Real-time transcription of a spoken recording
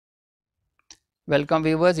Welcome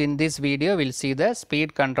viewers, in this video we will see the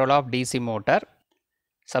speed control of DC motor.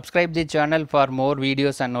 Subscribe the channel for more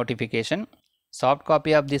videos and notification. Soft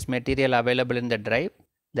copy of this material available in the drive.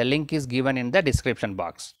 The link is given in the description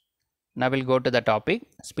box. Now we will go to the topic,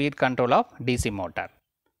 speed control of DC motor.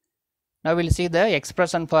 Now we will see the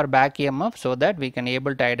expression for back EMF so that we can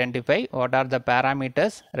able to identify what are the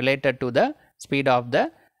parameters related to the speed of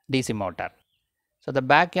the DC motor. So the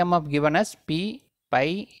back EMF given as P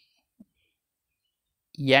pi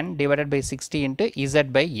N divided by 60 into Z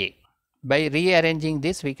by A. By rearranging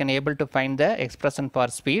this, we can able to find the expression for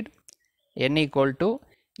speed N equal to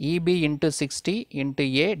EB into 60 into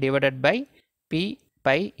A divided by P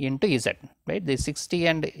pi into Z. Right? The 60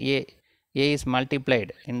 and A is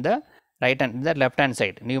multiplied in the left hand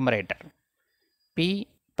side numerator. P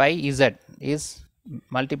pi Z is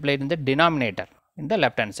multiplied in the denominator in the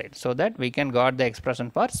left hand side, so that we can got the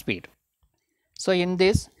expression for speed. So in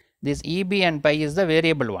this EB and pi is the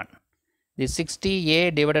variable one. The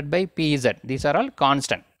 60A divided by PZ, these are all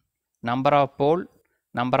constant. Number of pole,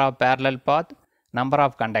 number of parallel path, number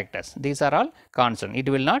of conductors, these are all constant. It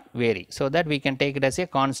will not vary. So that we can take it as a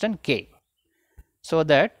constant K. So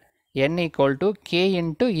that N equal to K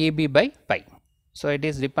into EB by pi. So it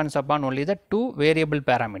is depends upon only the two variable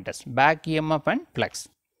parameters, back EMF and flux.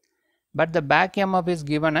 But the back EMF is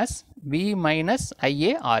given as V minus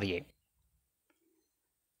IA RA.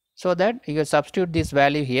 So that you substitute this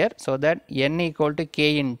value here, so that N equal to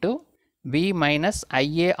K into V minus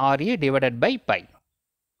IA RA divided by pi.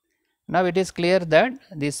 Now it is clear that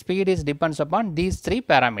the speed is depends upon these three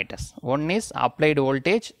parameters. One is applied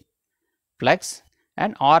voltage, flux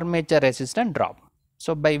and armature resistance drop.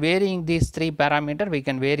 So by varying these three parameters, we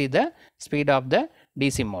can vary the speed of the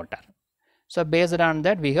DC motor. So based on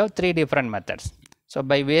that, we have three different methods. So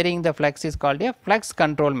by varying the flux is called a flux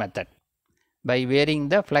control method, by varying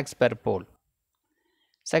the flux per pole.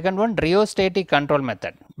 Second one, rheostatic control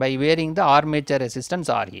method, by varying the armature resistance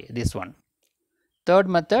RA, this one. Third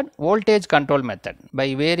method, voltage control method,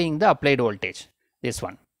 by varying the applied voltage, this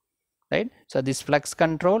one. Right? So this flux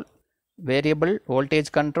control, variable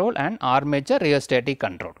voltage control and armature rheostatic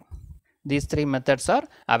control. These three methods are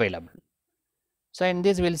available. So in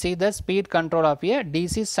this we will see the speed control of a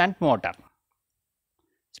DC shunt motor.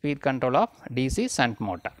 Speed control of DC shunt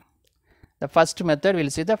motor. The first method we will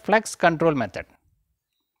see the flux control method.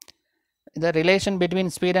 The relation between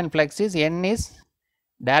speed and flux is N is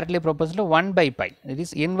directly proportional to 1 by pi. It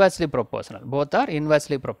is inversely proportional. Both are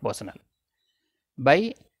inversely proportional.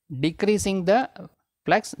 By decreasing the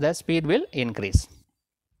flux, the speed will increase.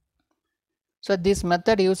 So this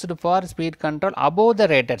method used for speed control above the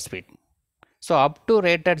rated speed. So up to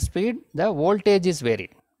rated speed, the voltage is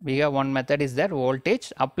varied. We have one method is that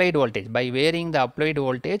voltage, applied voltage. By varying the applied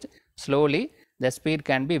voltage slowly, the speed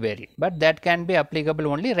can be varied, but that can be applicable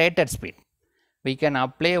only rated speed. We can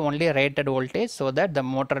apply only rated voltage so that the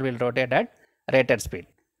motor will rotate at rated speed.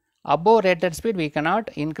 Above rated speed, we cannot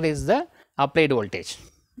increase the applied voltage.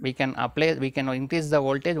 We can increase the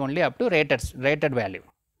voltage only up to rated value.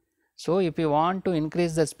 So if you want to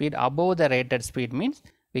increase the speed above the rated speed, means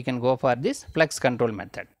we can go for this flux control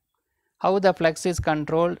method. How the flux is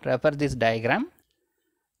controlled, refer this diagram.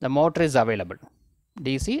 The motor is available,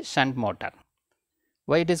 DC shunt motor.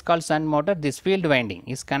 Why it is called shunt motor? This field winding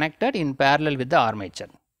is connected in parallel with the armature.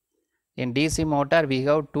 In DC motor, we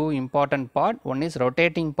have two important parts. One is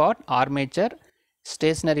rotating part, armature,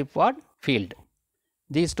 stationary part, field.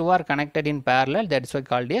 These two are connected in parallel, that is why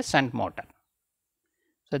called a shunt motor.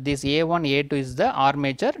 So this A1, A2 is the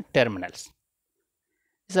armature terminals.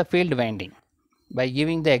 This is a field winding. By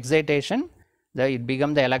giving the excitation, it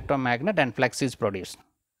becomes the electromagnet and flux is produced.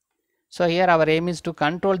 So here our aim is to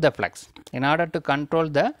control the flux. In order to control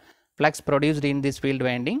the flux produced in this field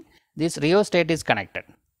winding, this rheostat is connected.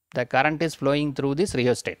 The current is flowing through this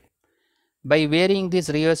rheostat. By varying this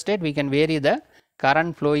rheostat, we can vary the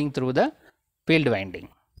current flowing through the field winding.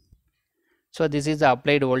 So this is the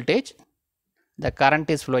applied voltage. The current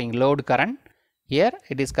is flowing, load current. Here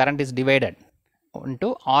it is current is divided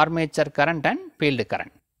into armature current and field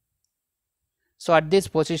current. So at this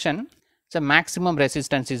position, the maximum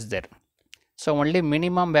resistance is there. So only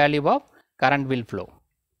minimum value of current will flow.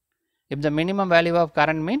 If the minimum value of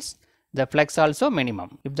current means the flux also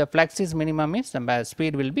minimum. If the flux is minimum means the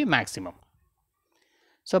speed will be maximum.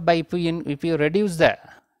 So by if you reduce the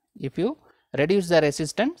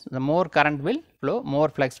resistance, the more current will flow, more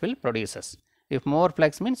flux will produces. If more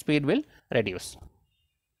flux means speed will reduce.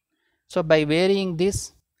 So by varying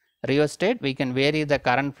this rheostat, we can vary the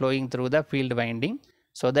current flowing through the field winding,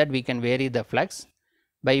 so that we can vary the flux.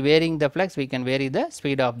 By varying the flux, we can vary the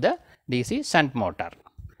speed of the DC shunt motor.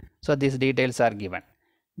 So these details are given.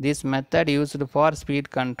 This method used for speed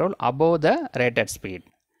control above the rated speed.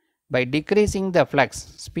 By decreasing the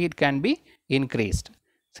flux, speed can be increased.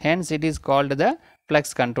 Hence it is called the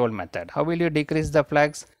flux control method. How will you decrease the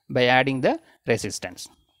flux? By adding the resistance.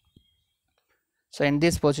 So in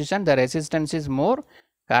this position the resistance is more,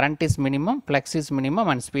 current is minimum, flux is minimum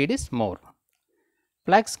and speed is more.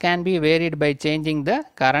 Flux can be varied by changing the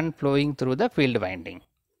current flowing through the field winding.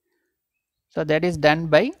 So that is done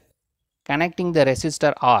by connecting the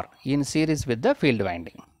resistor R in series with the field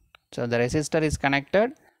winding. So the resistor is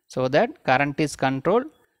connected so that current is controlled.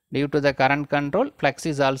 Due to the current control, flux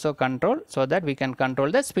is also controlled so that we can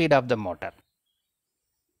control the speed of the motor.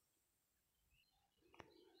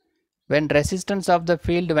 When resistance of the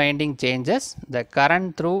field winding changes, the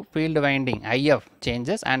current through field winding IF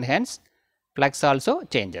changes and hence flux also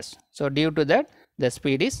changes. So due to that the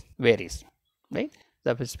speed is varies, right?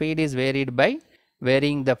 The speed is varied by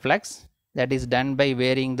varying the flux, that is done by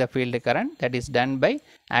varying the field current, that is done by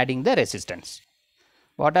adding the resistance.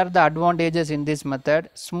 What are the advantages in this method?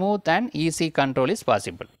 Smooth and easy control is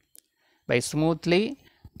possible. By smoothly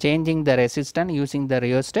changing the resistance using the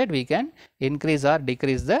rheostat, we can increase or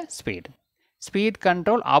decrease the speed. Speed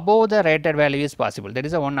control above the rated value is possible. That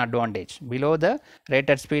is a one advantage. Below the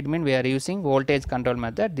rated speed means we are using voltage control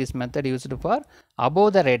method. This method used for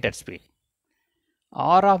above the rated speed.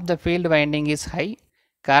 R of the field winding is high.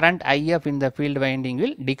 Current IF in the field winding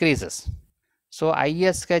will decreases. So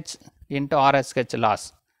ISH into RSH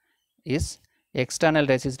loss is external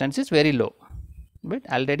resistance is very low. But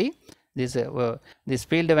already this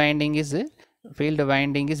field winding is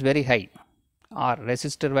very high, or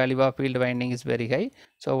resistor value of field winding is very high.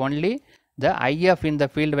 So only the IF in the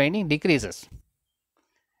field winding decreases,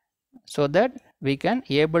 so that we can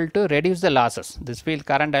able to reduce the losses. This field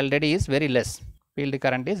current already is very less, field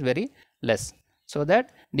current is very less, so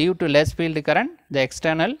that due to less field current, the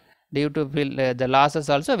external due to field, the losses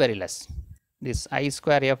also very less. This I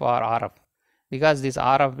square F or RF, because this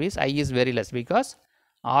RF is I is very less, because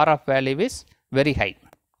RF value is very high.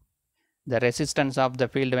 The resistance of the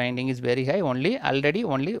field winding is very high, only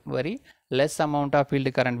very less amount of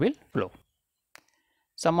field current will flow.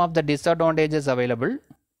 Some of the disadvantages available.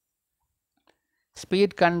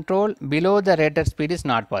 Speed control below the rated speed is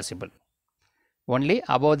not possible, only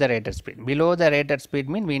above the rated speed. Below the rated speed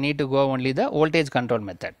means we need to go only the voltage control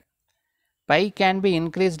method. Pi can be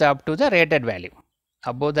increased up to the rated value.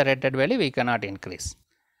 Above the rated value we cannot increase.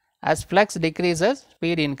 As flux decreases,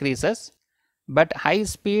 speed increases, but high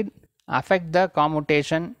speed affect the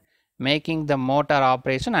commutation, making the motor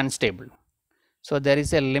operation unstable. So there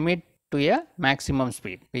is a limit to a maximum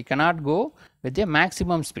speed. We cannot go with a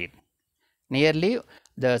maximum speed. Nearly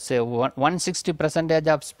the say 160%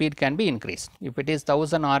 of speed can be increased. If it is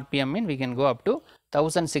 1000 RPM mean we can go up to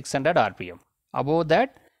 1600 RPM. Above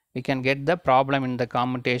that we can get the problem in the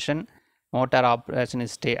commutation, motor operation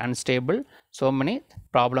is unstable, so many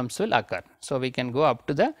problems will occur. So we can go up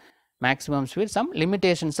to the maximum speed, some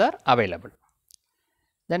limitations are available.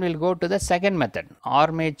 Then we will go to the second method,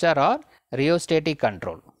 armature or rheostatic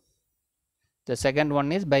control. The second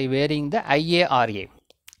one is by varying the IARA,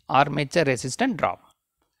 armature resistance drop.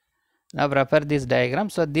 Now refer this diagram.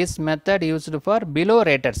 So this method used for below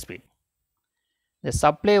rated speed. The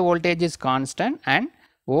supply voltage is constant and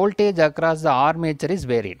voltage across the armature is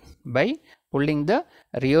varied by pulling the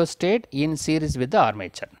rheostat in series with the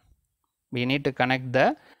armature. We need to connect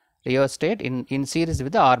the rheostat in series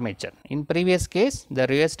with the armature. In previous case, the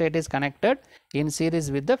rheostat is connected in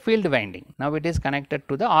series with the field winding. Now it is connected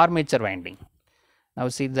to the armature winding. Now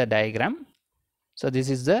see the diagram. So this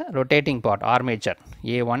is the rotating part, armature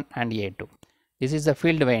A1 and A2. This is the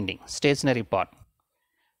field winding, stationary part.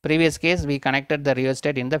 Previous case we connected the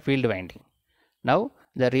rheostat in the field winding. Now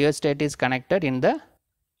the rheostat is connected in the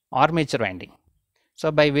armature winding.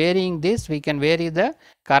 So by varying this, we can vary the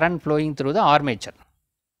current flowing through the armature.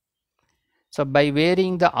 So by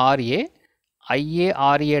varying the RA,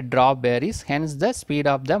 IARA drop varies, hence the speed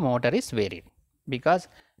of the motor is varied. Because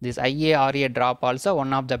this IARA drop also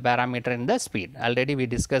one of the parameter in the speed. Already we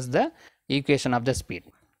discussed the equation of the speed.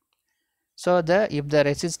 So if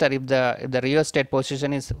the rheostat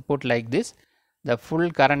position is put like this, the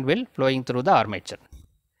full current will flowing through the armature.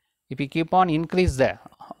 If you keep on increase the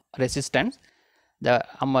resistance, the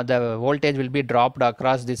voltage will be dropped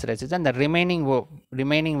across this resistance. The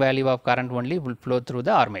remaining value of current only will flow through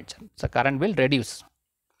the armature. So current will reduce.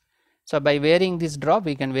 So by varying this drop,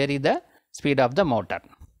 we can vary the speed of the motor,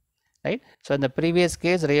 right? So in the previous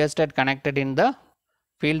case, rheostat connected in the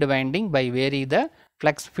field winding by vary the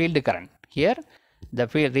flux field current. Here the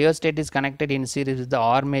rheostat is connected in series with the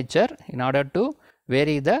armature in order to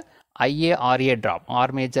vary the IARA drop,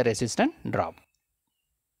 armature resistance drop.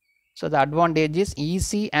 So the advantage is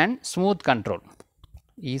easy and smooth control.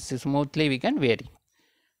 Easy, smoothly we can vary.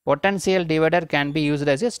 Potential divider can be used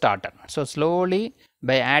as a starter. So slowly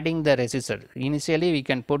by adding the resistor, initially we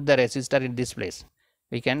can put the resistor in this place.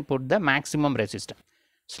 We can put the maximum resistance.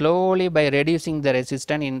 Slowly by reducing the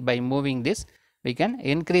resistance by moving this, we can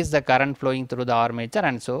increase the current flowing through the armature,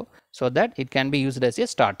 and so that it can be used as a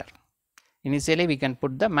starter. Initially we can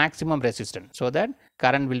put the maximum resistance so that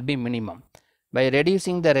current will be minimum. By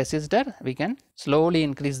reducing the resistor, we can slowly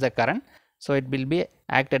increase the current, so it will be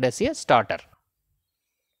acted as a starter.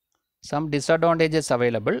 Some disadvantages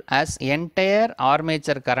available, as entire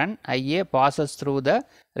armature current IA passes through the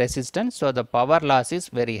resistance, so the power loss is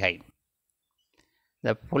very high.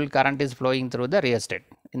 The full current is flowing through the rheostat.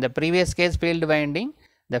 In the previous case, field winding,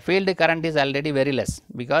 the field current is already very less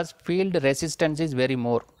because field resistance is very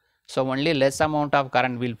more. So only less amount of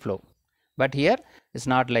current will flow. But here it's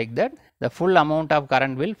not like that. The full amount of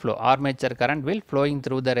current will flow. Armature current will flowing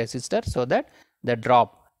through the resistor, so that the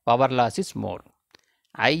drop, power loss is more.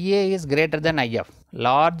 IA is greater than IF.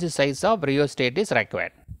 Large size of rheostat is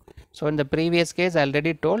required. So in the previous case, I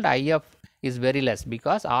already told IF is very less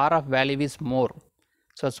because RF value is more.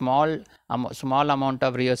 So small amount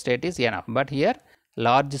of rheostat is enough, but here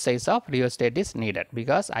large size of rheostat is needed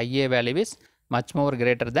because IA value is much more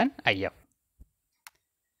greater than IF.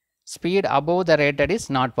 Speed above the rated is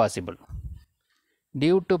not possible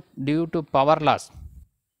due to power loss.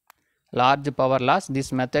 Large power loss,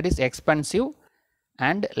 this method is expensive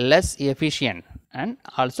and less efficient, and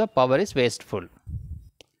also power is wasteful.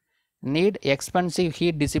 Need expensive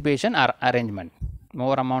heat dissipation or arrangement.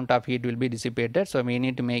 More amount of heat will be dissipated, so we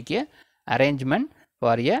need to make a arrangement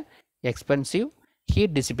for a expensive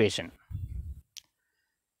heat dissipation.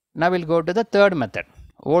 Now we'll go to the third method,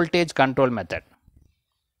 voltage control method.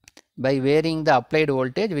 By varying the applied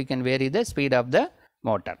voltage, we can vary the speed of the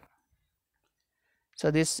motor. So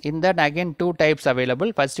this, in that again two types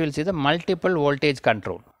available. First we will see the multiple voltage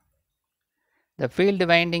control. The field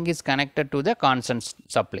winding is connected to the constant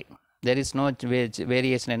supply. There is no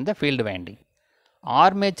variation in the field winding.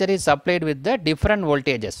 Armature is supplied with the different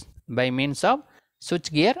voltages by means of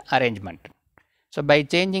switch gear arrangement. So by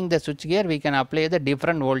changing the switch gear, we can apply the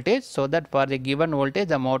different voltage, so that for the given voltage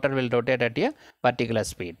the motor will rotate at a particular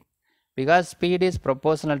speed, because speed is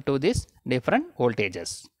proportional to these different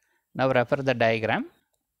voltages. Now refer the diagram.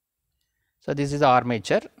 So this is the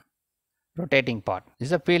armature rotating part. This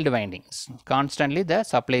is a field winding. Constantly the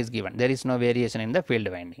supply is given. There is no variation in the field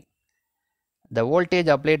winding. The voltage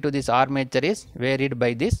applied to this armature is varied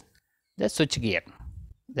by the switch gear.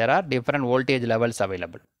 There are different voltage levels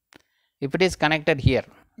available. If it is connected here,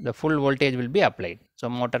 the full voltage will be applied. So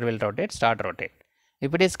motor will rotate, start rotate.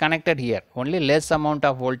 If it is connected here, only less amount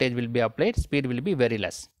of voltage will be applied, speed will be very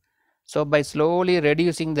less. So by slowly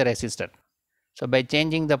reducing the resistor, so by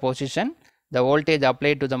changing the position, the voltage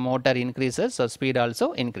applied to the motor increases, so speed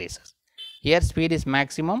also increases. Here speed is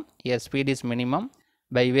maximum, here speed is minimum.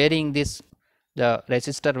 By varying this, the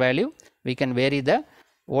resistor value, we can vary the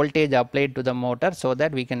voltage applied to the motor, so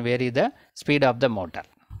that we can vary the speed of the motor.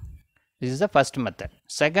 This is the first method.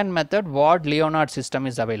 Second method, Ward-Leonard system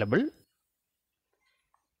is available.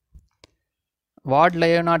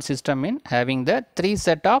 Ward-Leonard system in having the three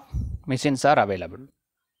set of machines are available.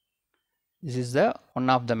 This is the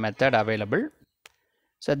one of the method available.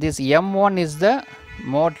 So this M1 is the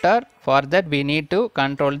motor. For that we need to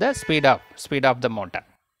control the speed of the motor.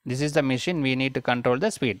 This is the machine, we need to control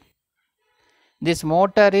the speed. This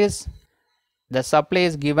motor is, the supply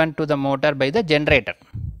is given to the motor by the generator.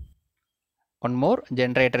 One more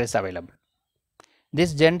generator is available.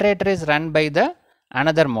 This generator is run by the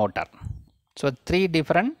another motor. So three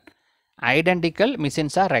different identical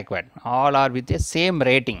machines are required. All are with the same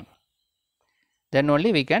rating. Then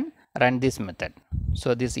only we can run this method.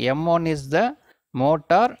 So this M1 is the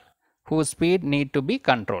motor whose speed need to be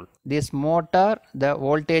controlled. This motor, the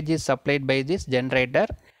voltage is supplied by this generator.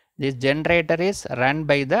 This generator is run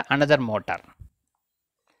by the another motor.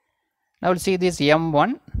 Now we'll see this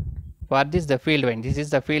M1. For this the field winding. This is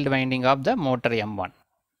the field winding of the motor M1,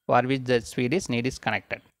 for which the speed is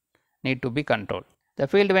connected, need to be controlled. The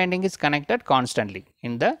field winding is connected constantly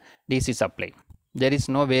in the DC supply. There is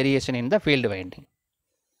no variation in the field winding.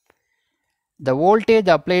 The voltage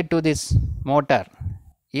applied to this motor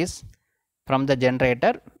is from the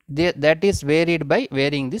generator, that is varied by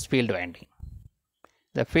varying this field winding.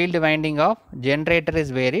 The field winding of generator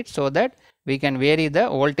is varied, so that we can vary the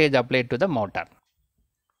voltage applied to the motor.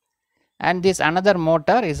 And this another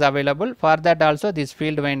motor is available. For that also this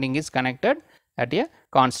field winding is connected at a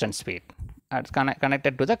constant speed.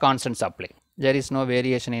 connected to the constant supply. There is no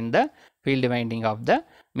variation in the field winding of the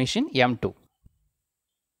machine M2.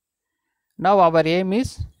 Now our aim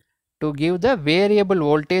is to give the variable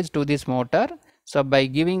voltage to this motor. So by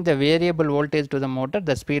giving the variable voltage to the motor,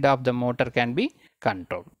 the speed of the motor can be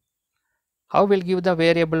controlled. How will give the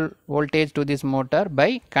variable voltage to this motor?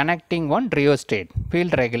 By connecting one rheostat,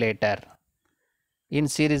 field regulator, in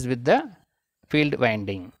series with the field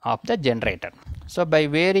winding of the generator. So by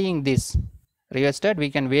varying this rheostat, we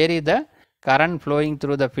can vary the current flowing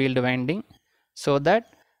through the field winding, so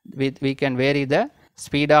that we can vary the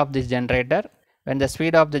speed of this generator. When the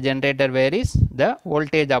speed of the generator varies, the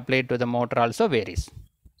voltage applied to the motor also varies,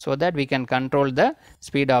 so that we can control the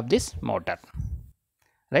speed of this motor,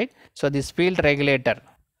 right. So this field regulator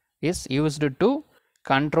is used to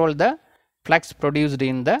control the flux produced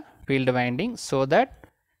in the field winding, so that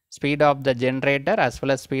speed of the generator as well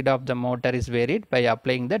as speed of the motor is varied by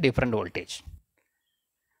applying the different voltage.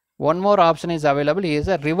 One more option is available. Here is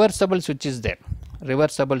a reversible switch is there.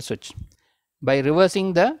 Reversible switch. By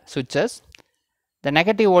reversing the switches, the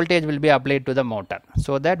negative voltage will be applied to the motor,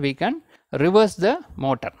 so that we can reverse the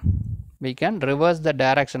motor. We can reverse the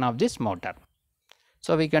direction of this motor.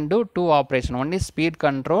 So we can do two operations. One is speed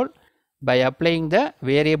control. By applying the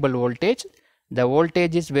variable voltage, the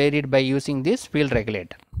voltage is varied by using this field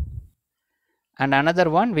regulator. And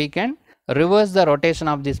another one, we can reverse the rotation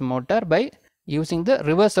of this motor by using the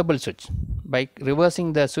reversible switch. By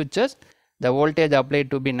reversing the switches, the voltage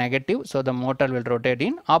applied to be negative, so the motor will rotate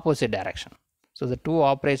in opposite direction. So the two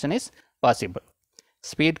operation is possible: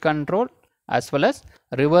 speed control as well as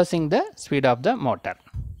reversing the speed of the motor.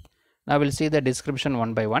 Now we will see the description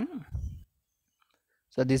one by one.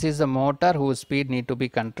 So this is the motor whose speed need to be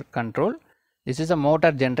controlled. This is a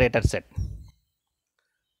motor generator set.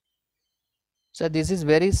 So this is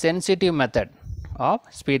very sensitive method of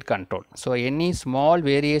speed control. So any small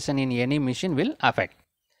variation in any machine will affect.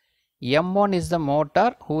 M1 is the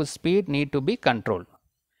motor whose speed need to be controlled.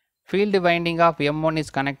 Field winding of M1 is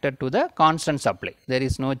connected to the constant supply. There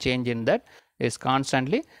is no change in that. Is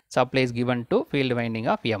constantly supply is given to field winding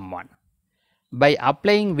of M1. By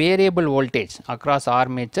applying variable voltage across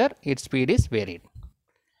armature, its speed is varied.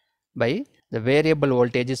 By the variable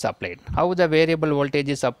voltage is applied. How the variable voltage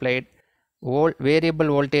is applied? Variable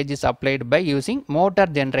voltage is applied by using motor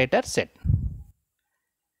generator set.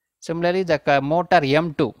 Similarly, the motor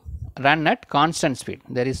M2 run at constant speed.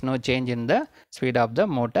 There is no change in the speed of the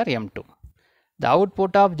motor M2. The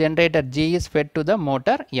output of generator G is fed to the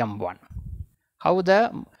motor M1. How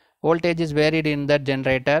the voltage is varied in the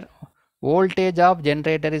generator? Voltage of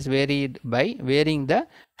generator is varied by varying the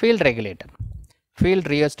field regulator, field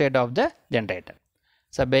rheostat of the generator.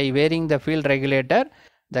 So by varying the field regulator,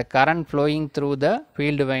 the current flowing through the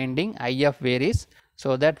field winding IF varies,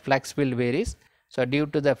 so that flux will varies. So due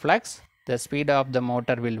to the flux, the speed of the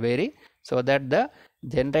motor will vary, so that the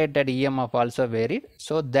generated EMF also varied.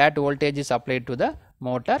 So that voltage is applied to the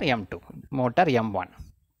motor M2, motor M1.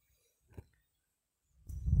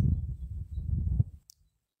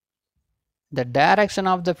 The direction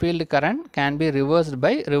of the field current can be reversed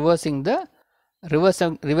by reversing the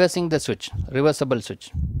switch, reversible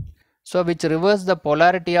switch. So which reverse the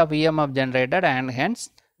polarity of EMF generated, and hence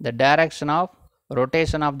the direction of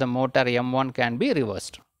rotation of the motor M1 can be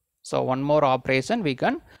reversed. So one more operation, we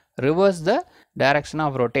can reverse the direction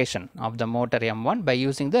of rotation of the motor M1 by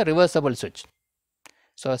using the reversible switch.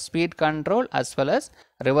 So speed control as well as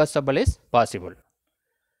reversible is possible.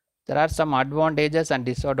 There are some advantages and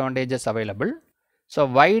disadvantages available. So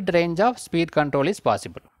wide range of speed control is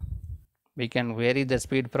possible. We can vary the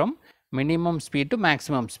speed from minimum speed to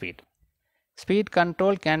maximum speed. Speed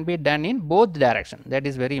control can be done in both directions. That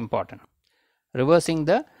is very important. Reversing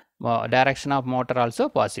the direction of motor also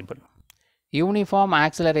possible. Uniform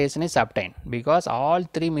acceleration is obtained because all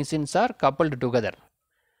three machines are coupled together,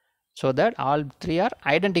 so that all three are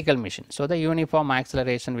identical machines. So the uniform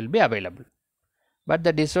acceleration will be available. But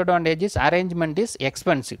the disadvantage is arrangement is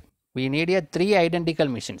expensive. We need three identical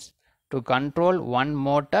machines. To control one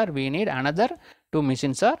motor, we need another two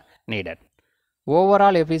machines are needed.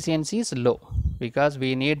 Overall efficiency is low because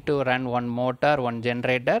we need to run one motor, one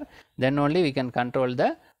generator, then only we can control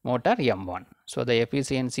the motor M1. So the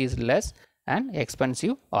efficiency is less and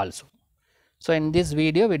expensive also. So in this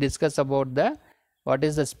video we discuss about what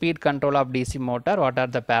is the speed control of DC motor, what are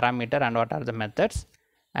the parameter and what are the methods,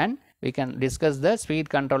 and we can discuss the speed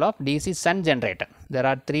control of DC shunt generator. There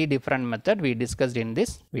are three different methods we discussed in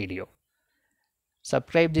this video.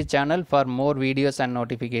 Subscribe the channel for more videos and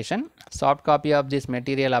notification. Soft copy of this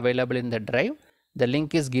material available in the drive. The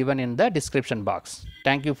link is given in the description box.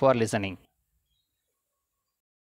 Thank you for listening.